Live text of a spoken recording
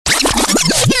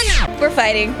We're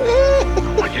fighting.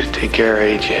 I want you to take care of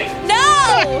AJ.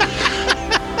 No!